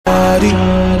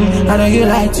I know you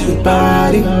like to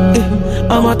party.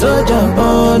 I'ma to jump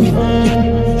on you.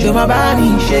 Show my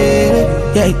body shit.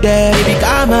 Yeah, baby,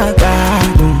 come on, God.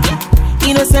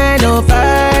 Innocent,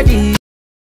 nobody.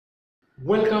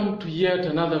 Welcome to yet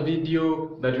another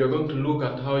video that we are going to look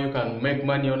at how you can make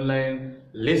money online,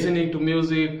 listening to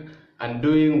music and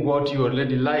doing what you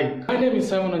already like. My name is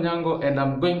Simon Onyango and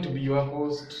I'm going to be your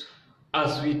host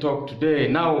as we talk today.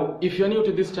 Now, if you're new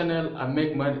to this channel, I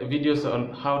make videos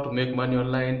on how to make money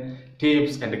online,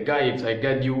 tips and guides. I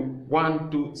guide you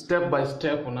step by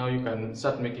step on how you can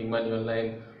start making money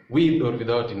online with or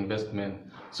without investment.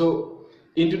 So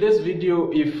in today's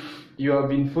video, if you have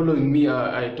been following me,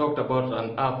 I talked about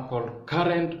an app called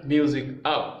Current Music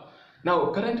app.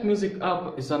 Now, Current Music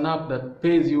app is an app that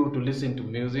pays you to listen to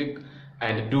music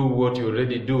and do what you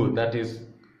already do. That is,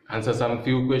 answer some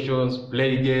few questions,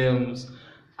 play games,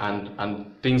 and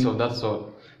things of that sort.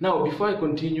 Now, before I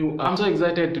continue, I'm so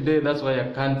excited today. That's why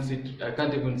I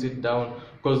can't even sit down,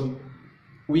 because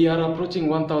we are approaching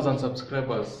 1,000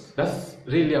 subscribers. That's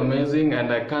really amazing,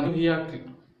 and I can't hear.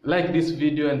 Like this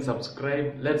video and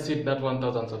subscribe. Let's hit that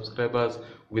 1,000 subscribers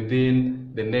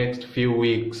within the next few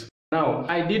weeks. Now,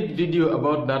 I did video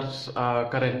about that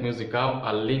Current Music app.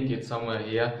 I'll link it somewhere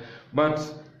here. But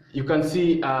you can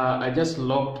see I just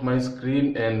locked my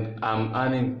screen and I'm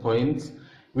earning points,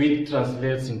 which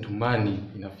translates into money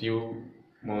in a few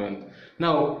moments.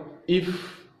 Now, if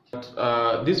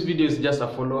this video is just a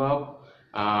follow-up,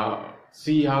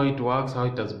 see how it works, how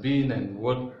it has been, and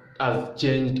what has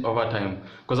changed over time,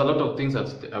 because a lot of things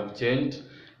have changed.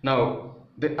 Now,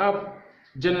 the app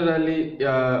generally,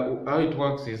 how it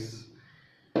works is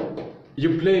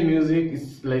you play music.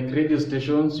 It's like radio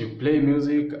stations. You play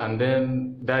music and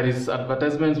then there is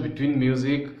advertisements between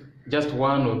music, just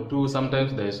one or two.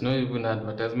 Sometimes there is no even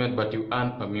advertisement, but you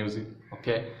earn per music.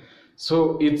 Okay,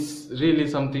 so it's really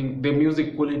something. The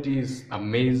music quality is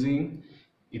amazing.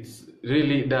 It's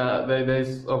really there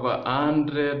is over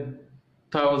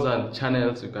 100,000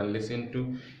 channels you can listen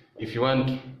to. If you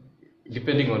want,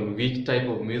 depending on which type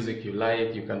of music you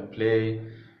like, you can play.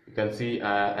 You can see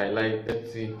I like,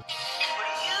 let's see.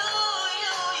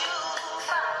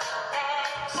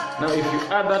 Now if you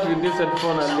add that with this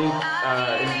headphone and link,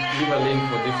 give a link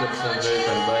for this headphone where you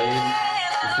can buy it.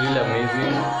 It's really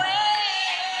amazing.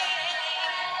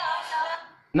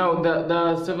 Now there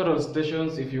are several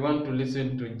stations. If you want to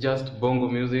listen to just bongo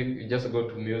music, you just go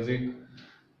to music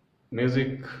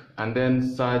and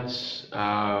then search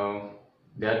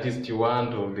the artist you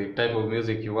want or the type of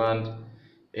music you want,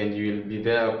 and you will be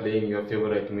there playing your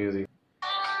favorite music.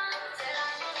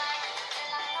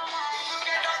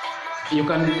 You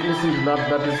can listen to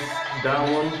that is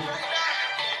download.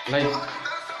 Like,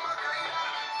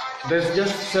 there's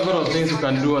just several things you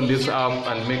can do on this app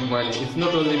and make money. It's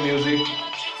not only music.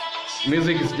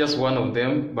 Music is just one of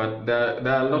them, but there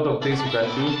are a lot of things you can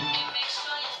do.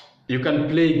 You can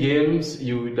play games.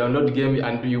 You download game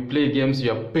and you play games.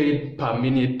 You are paid per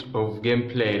minute of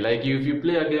gameplay. Like if you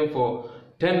play a game for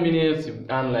 10 minutes, you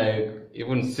earn like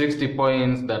even 60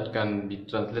 points that can be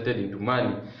translated into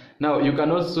money. Now you can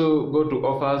also go to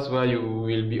offers where you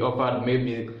will be offered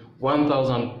maybe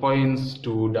 1,000 points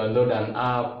to download an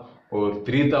app, or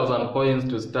 3,000 points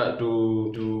to start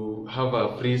to have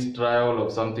a free trial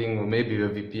of something, or maybe a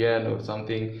VPN or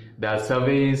something. There are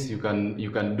surveys. You can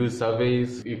do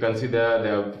surveys. You can see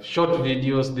there are short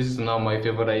videos. This is now my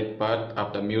favorite part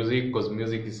after music, because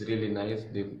music is really nice.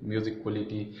 The music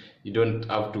quality, you don't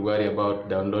have to worry about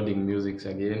downloading music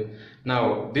again.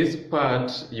 Now this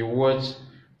part, you watch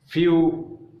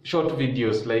few short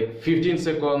videos like 15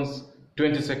 seconds,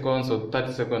 20 seconds or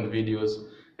 30-second videos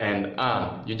and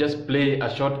earn. You just play a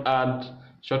short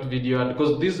video ad,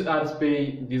 because these ads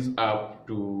pay this app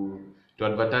to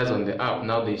advertise on the app.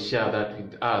 Now they share that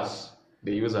with us,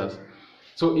 the users.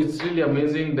 So it's really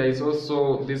amazing. There is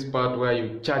also this part where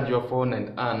you charge your phone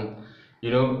and earn.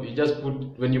 You know, you just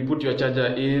when you put your charger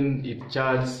in, it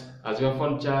charges. As your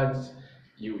phone charges,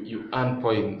 you earn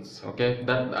points. Okay,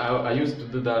 that I used to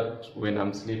do that when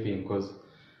I'm sleeping, because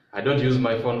I don't use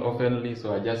my phone oftenly,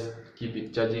 so I just keep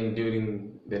it charging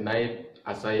during the night.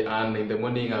 As I earn in the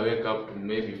morning, I wake up to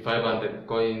maybe 500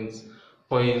 points,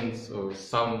 or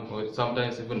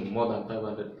sometimes even more than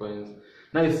 500 points.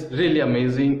 Now it's really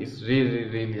amazing. It's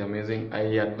really amazing.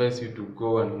 I advise you to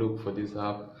go and look for this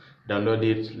app. Download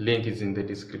it. Link is in the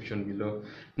description below.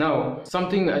 Now,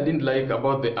 something I didn't like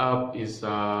about the app is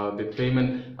the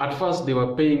payment. At first they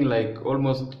were paying like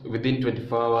almost within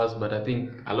 24 hours, but I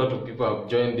think a lot of people have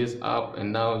joined this app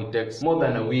and now it takes more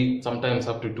than a week, sometimes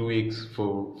up to 2 weeks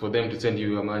for them to send you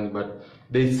your money. But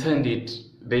they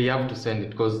have to send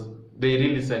it, because they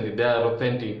really send it. They are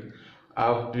authentic.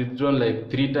 I've withdrawn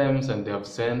like 3 times and they have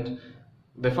sent.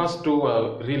 The first two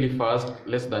were really fast,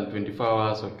 less than 24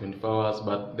 hours or 24 hours,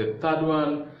 but the third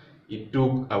one, it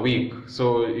took a week.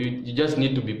 So you just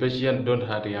need to be patient, don't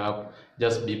hurry up,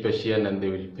 just be patient and they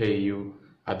will pay you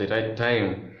at the right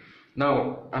time.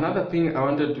 Now, another thing I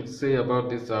wanted to say about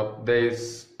this app, there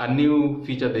is a new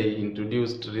feature they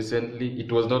introduced recently.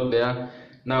 It was not there.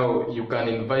 Now you can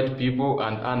invite people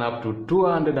and earn up to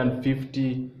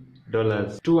 $250.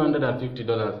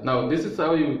 $250. Now this is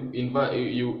how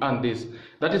you earn this.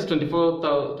 That is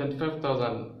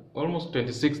 25,000, almost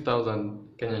 26,000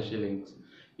 Kenyan shillings.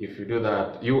 If you do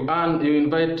that, you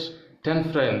invite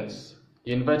 10 friends.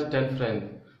 You invite 10 friends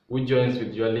who joins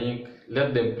with your link.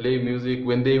 Let them play music.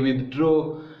 When they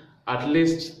withdraw at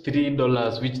least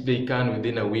 $3, which they can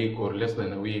within a week or less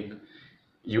than a week,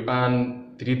 you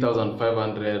earn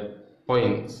 3,500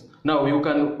 points. Now you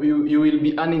will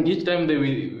be earning each time they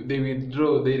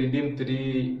withdraw, they redeem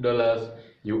 $3,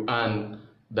 you earn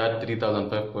that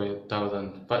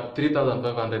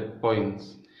 3,500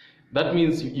 points. That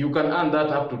means you can earn that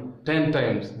up to 10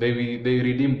 times. They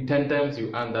redeem 10 times,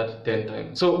 you earn that 10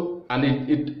 times. So, and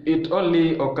it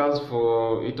only happens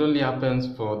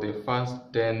for the first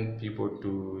 10 people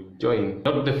to join.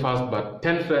 Not the first, but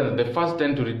 10 friends, the first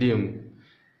 10 to redeem.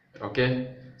 Okay?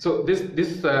 So this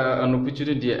is an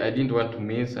opportunity I didn't want to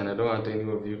miss, and I don't want any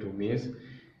of you to miss.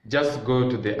 Just go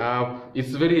to the app.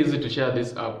 It's very easy to share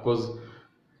this app because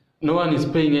no one is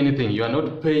paying anything. You are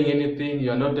not paying anything. You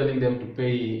are not telling them to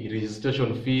pay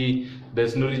registration fee.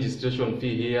 There's no registration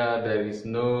fee here. There is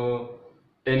no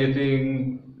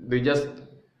anything. They just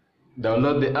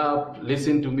download the app,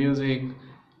 listen to music,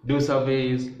 do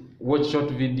surveys, watch short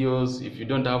videos. If you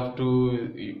don't have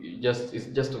to, it's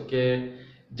just okay.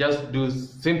 Just do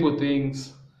simple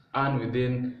things, and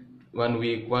within 1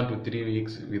 week, 1 to 3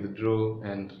 weeks, withdraw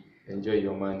and enjoy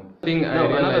your money. The thing I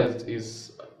realized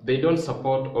is they don't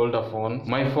support older phones.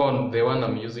 My phone, the one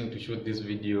I'm using to shoot this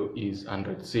video, is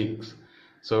Android 6.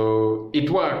 So it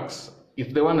works.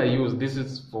 If the one I use, this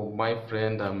is for my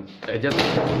friend. I just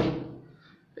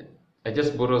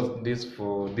borrowed this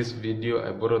for this video.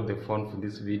 I borrowed the phone for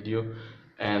this video.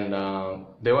 And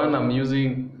the one I'm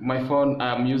using, my phone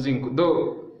I'm using,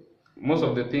 though most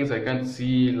of the things I can't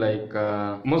see, like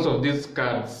most of these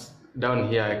cards down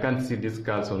here, I can't see these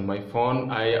cards on my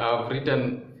phone. I have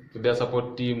written to their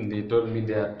support team. They told me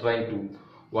they are trying to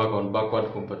work on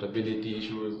backward compatibility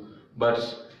issues, but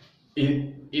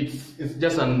it's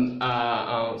just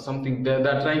something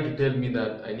they're trying to tell me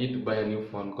that I need to buy a new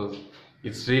phone because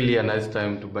it's really a nice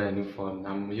time to buy a new phone.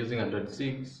 I'm using Android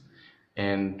 6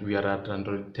 and we are at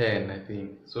Android 10, I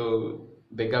think. So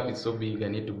the gap is so big, I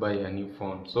need to buy a new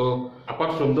phone. So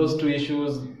apart from those two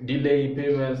issues, delay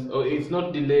payments, it's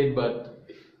not delayed, but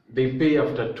they pay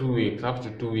after 2 weeks, up to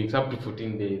 2 weeks, up to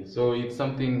 14 days. So it's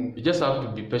something, you just have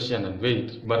to be patient and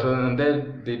wait. But other than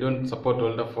that, they don't support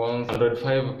older phones. Android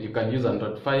 5, you can use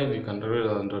Android 5, you can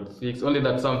use Android 6, only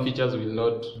that some features will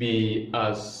not be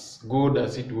as good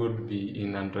as it would be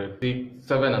in Android 6,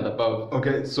 7 and above.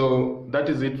 Okay, so that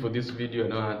is it for this video. I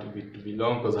don't want it to be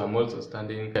long because I'm also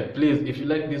standing. And please, if you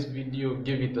like this video,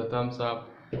 give it a thumbs up,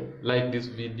 like this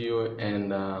video,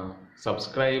 and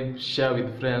subscribe, share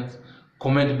with friends.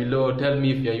 Comment below, tell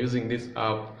me if you're using this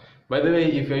app. By the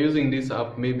way, if you're using this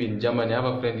app, maybe in Germany, I have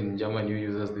a friend in Germany who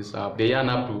uses this app. They earn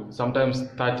up to sometimes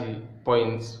 30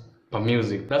 points per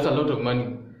music. That's a lot of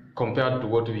money compared to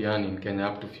what we earn in Kenya,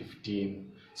 up to 15.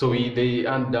 So they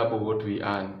earn double what we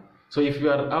earn. So if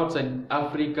you are outside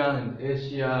Africa and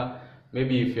Asia,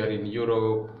 maybe if you are in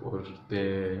Europe or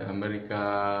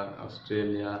America,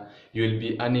 Australia, you will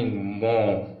be earning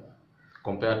more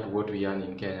compared to what we earn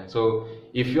in Kenya. So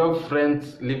if you have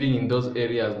friends living in those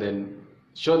areas, then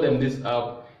show them this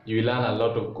app. You will earn a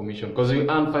lot of commission because you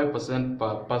earn 5%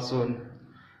 per person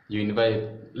you invite,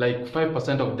 like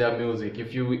 5% of their music.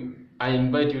 If I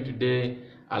invite you today,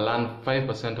 I'll earn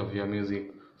 5% of your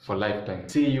music for lifetime.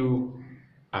 See you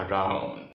around.